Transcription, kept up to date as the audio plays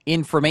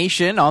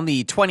Information on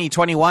the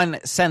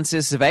 2021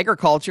 Census of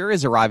Agriculture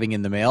is arriving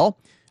in the mail.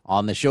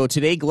 On the show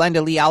today,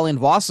 Glenda Lee Allen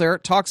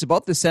Vossler talks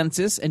about the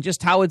census and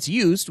just how it's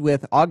used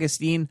with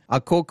Augustine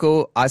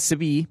Akoko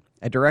Asibi,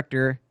 a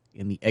director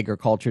in the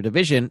Agriculture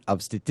Division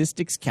of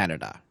Statistics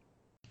Canada.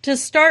 To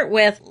start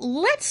with,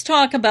 let's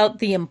talk about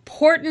the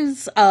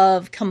importance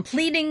of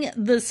completing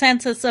the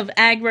Census of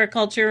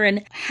Agriculture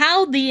and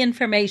how the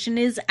information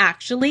is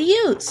actually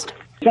used.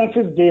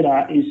 Census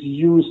data is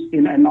used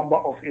in a number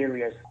of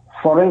areas.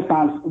 For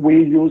instance, we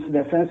use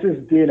the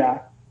census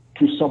data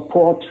to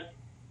support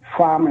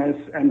farmers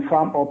and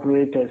farm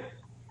operators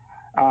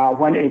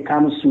when it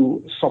comes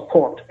to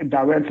support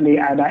directly,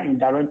 either in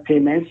direct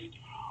payments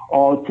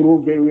or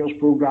through various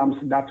programs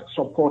that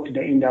support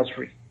the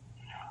industry.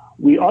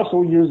 We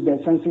also use the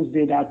census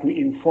data to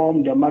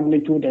inform the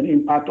magnitude and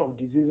impact of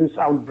diseases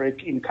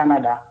outbreak in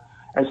Canada,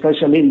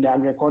 especially in the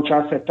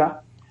agricultural sector,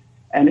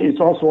 and it's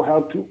also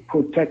helped to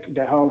protect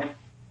the health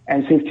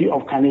and safety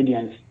of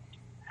Canadians.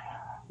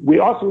 We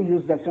also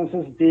use the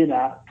census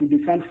data to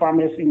defend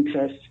farmers'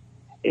 interests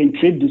in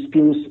trade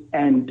disputes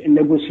and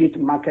negotiate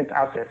market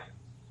access.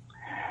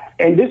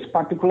 In this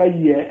particular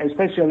year,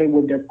 especially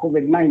with the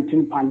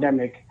COVID-19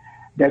 pandemic,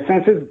 the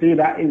census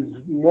data is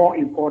more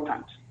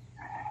important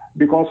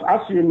because,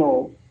 as you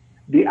know,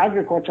 the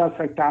agriculture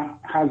sector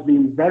has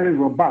been very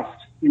robust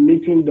in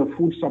meeting the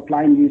food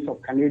supply needs of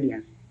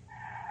Canadians.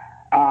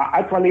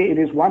 Actually, it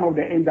is one of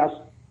the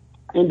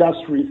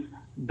industries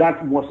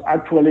that was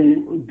actually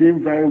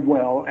doing very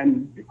well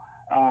and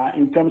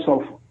in terms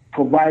of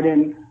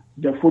providing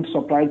the food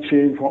supply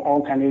chain for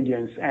all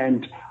Canadians.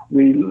 And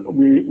we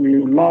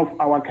love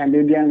our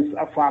Canadians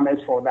farmers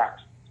for that.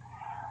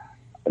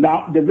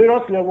 Now, the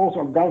various levels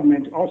of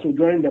government also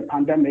during the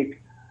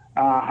pandemic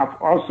have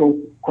also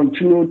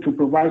continued to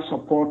provide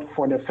support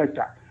for the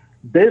sector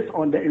based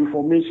on the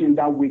information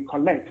that we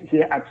collect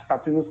here at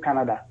Statistics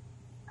Canada.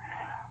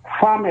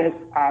 Farmers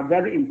are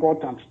very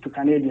important to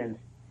Canadians,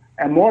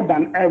 and more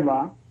than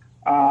ever,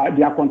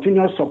 their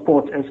continuous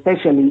support,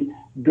 especially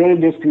during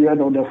this period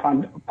of the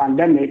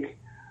pandemic,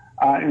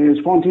 in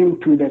responding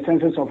to the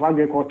Census of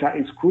Agriculture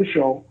is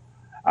crucial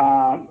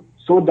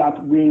so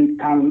that we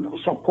can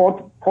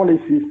support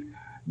policies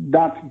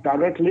that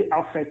directly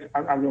affect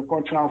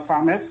agricultural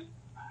farmers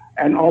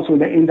and also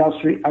the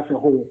industry as a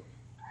whole.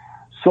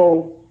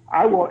 So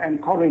I will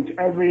encourage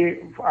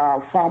every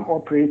farm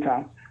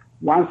operator,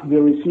 once they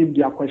receive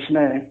their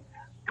questionnaire,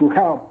 to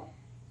help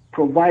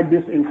provide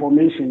this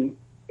information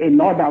in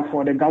order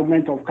for the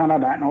government of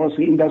Canada and also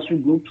industry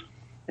groups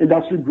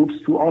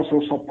to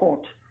also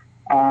support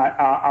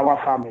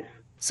our farmers.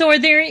 So are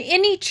there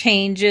any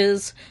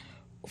changes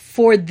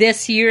for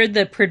this year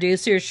that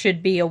producers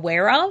should be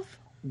aware of?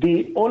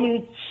 The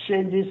only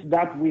changes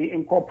that we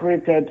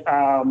incorporated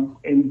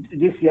in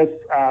this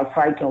year's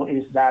cycle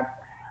is that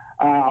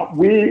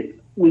we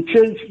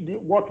changed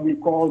what we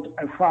called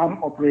a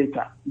farm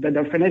operator. The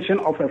definition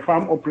of a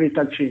farm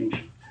operator changed.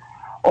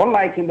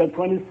 Unlike in the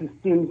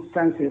 2016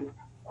 census,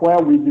 where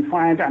we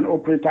defined an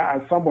operator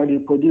as somebody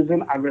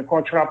producing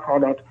agricultural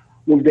product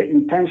with the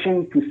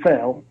intention to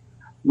sell,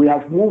 we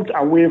have moved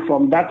away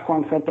from that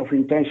concept of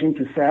intention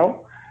to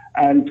sell.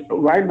 And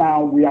right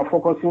now we are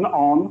focusing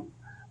on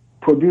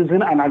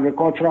producing an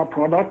agricultural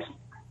product,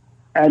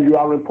 and you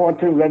are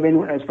reporting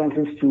revenue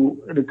expenses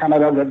to the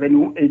Canada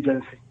Revenue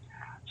Agency.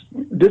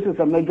 This is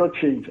a major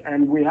change,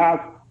 and we have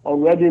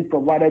already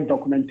provided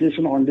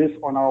documentation on this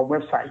on our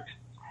website.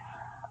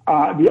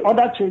 The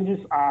other changes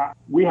are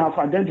we have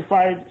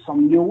identified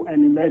some new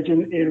and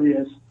emerging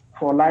areas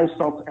for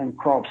livestock and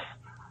crops.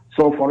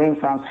 So, for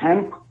instance,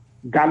 hemp,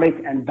 garlic,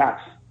 and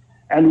dates.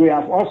 And we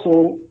have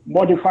also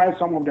modified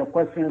some of the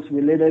questions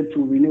related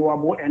to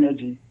renewable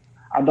energy,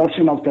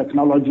 adoption of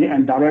technology,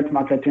 and direct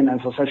marketing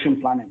and succession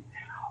planning.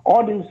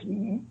 All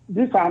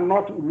these are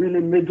not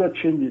really major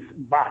changes,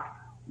 but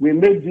we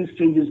made these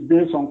changes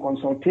based on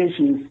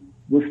consultations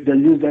with the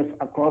users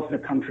across the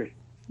country.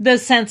 The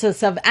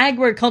Census of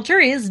Agriculture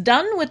is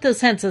done with the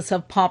Census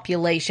of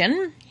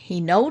Population.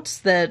 He notes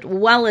that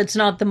while it's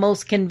not the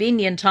most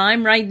convenient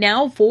time right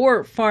now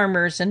for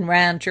farmers and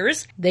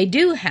ranchers, they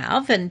do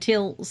have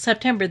until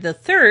September the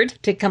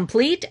 3rd to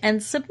complete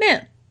and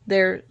submit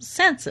their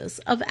Census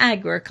of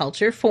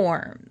Agriculture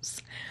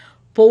forms.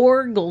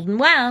 For Golden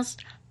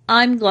West,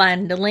 I'm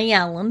Glenda Lee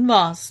Allen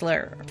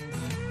Vossler.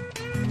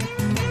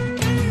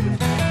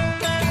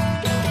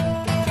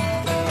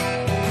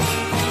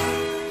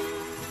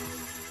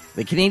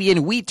 The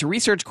Canadian Wheat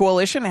Research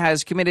Coalition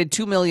has committed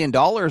 $2 million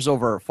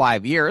over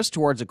 5 years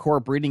towards a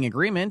core breeding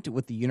agreement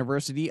with the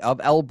University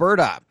of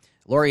Alberta.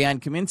 Lori-Ann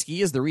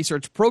Kaminsky is the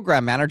research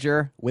program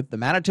manager with the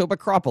Manitoba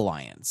Crop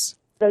Alliance.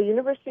 The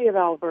University of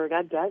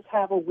Alberta does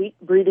have a wheat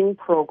breeding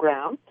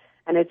program,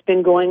 and it's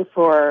been going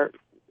for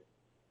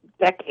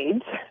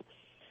decades.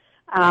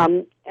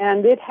 And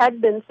it had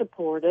been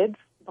supported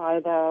by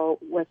the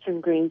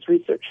Western Grains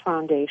Research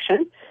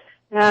Foundation.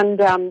 And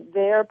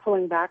they're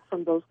pulling back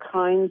from those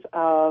kinds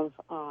of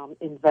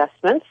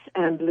investments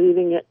and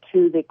leaving it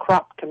to the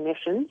crop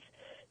commissions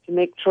to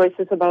make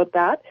choices about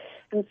that.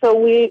 And so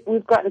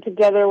we've gotten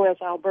together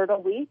with Alberta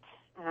Wheat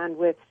and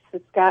with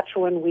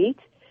Saskatchewan Wheat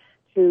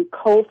to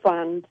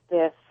co-fund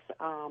this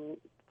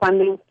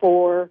funding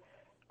for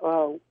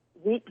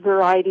wheat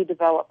variety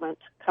development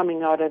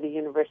coming out of the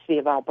University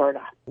of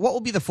Alberta. What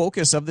will be the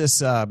focus of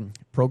this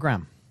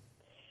program?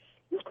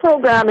 This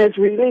program is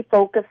really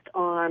focused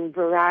on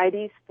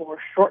varieties for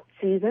short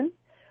season,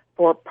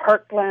 for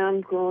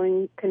parkland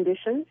growing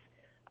conditions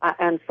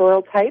and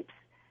soil types.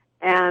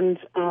 And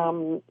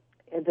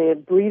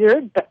the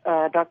breeder,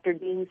 Dr.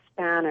 Dean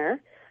Spanner,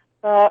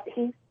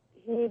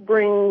 he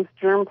brings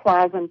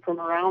germplasm from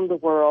around the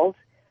world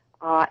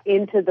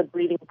into the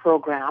breeding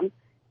program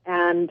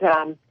and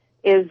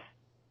is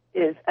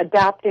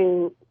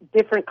adapting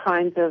different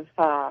kinds of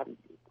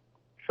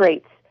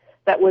traits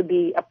that would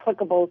be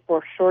applicable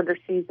for shorter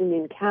season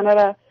in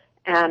Canada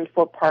and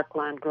for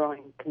parkland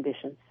growing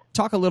conditions.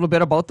 Talk a little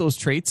bit about those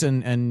traits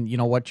and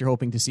what you're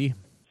hoping to see.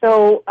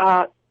 So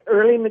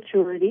early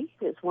maturity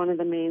is one of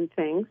the main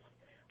things,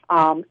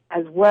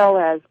 as well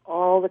as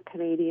all the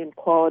Canadian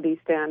quality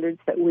standards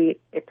that we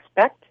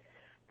expect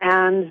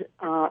and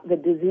the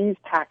disease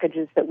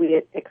packages that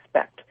we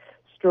expect.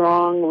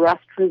 Strong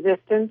rust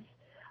resistance,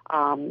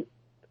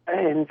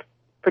 and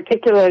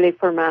particularly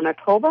for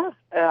Manitoba,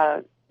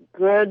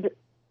 good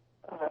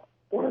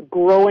or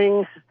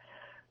growing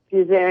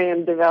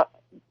fusarium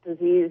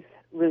disease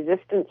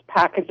resistance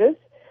packages.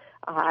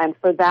 And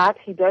for that,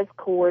 he does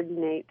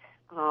coordinate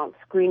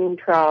screening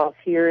trials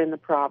here in the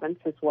province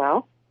as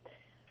well.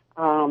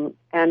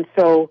 And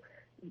so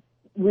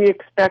we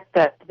expect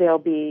that there'll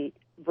be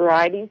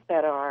varieties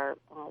that are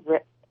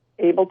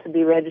able to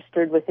be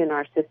registered within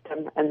our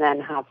system and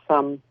then have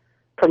some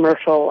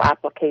commercial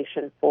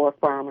application for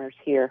farmers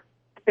here.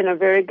 It's been a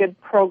very good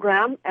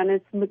program, and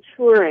it's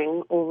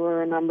maturing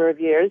over a number of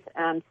years.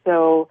 And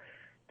so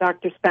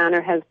Dr.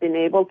 Spanner has been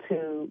able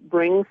to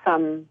bring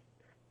some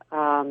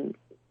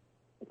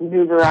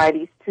new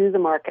varieties to the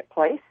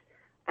marketplace,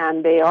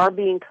 and they are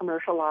being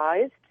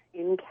commercialized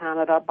in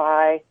Canada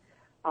by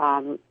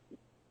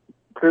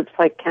groups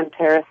like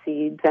Cantera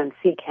Seeds and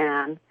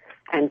Secan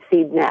and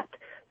SeedNet.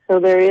 So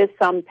there is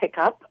some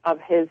pickup of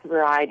his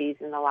varieties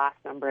in the last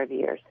number of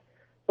years.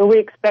 So we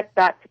expect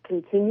that to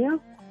continue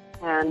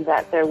and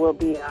that there will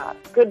be a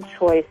good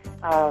choice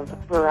of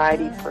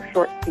varieties for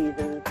short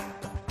season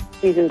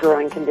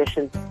growing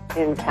conditions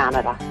in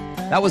Canada.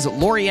 That was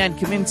Lori-Ann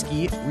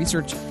Kaminsky,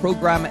 Research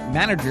Program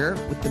Manager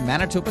with the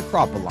Manitoba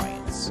Crop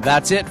Alliance.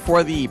 That's it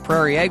for the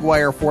Prairie Ag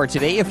Wire for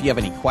today. If you have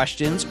any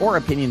questions or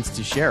opinions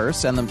to share,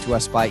 send them to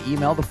us by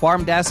email,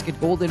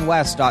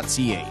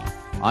 thefarmdesk@goldenwest.ca.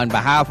 On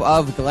behalf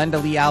of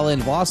Glenda Lee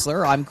Allen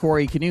Vossler, I'm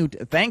Corey Canute.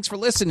 Thanks for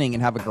listening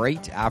and have a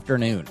great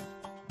afternoon.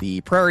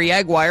 The Prairie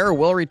Ag Wire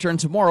will return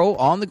tomorrow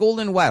on the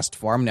Golden West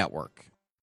Farm Network.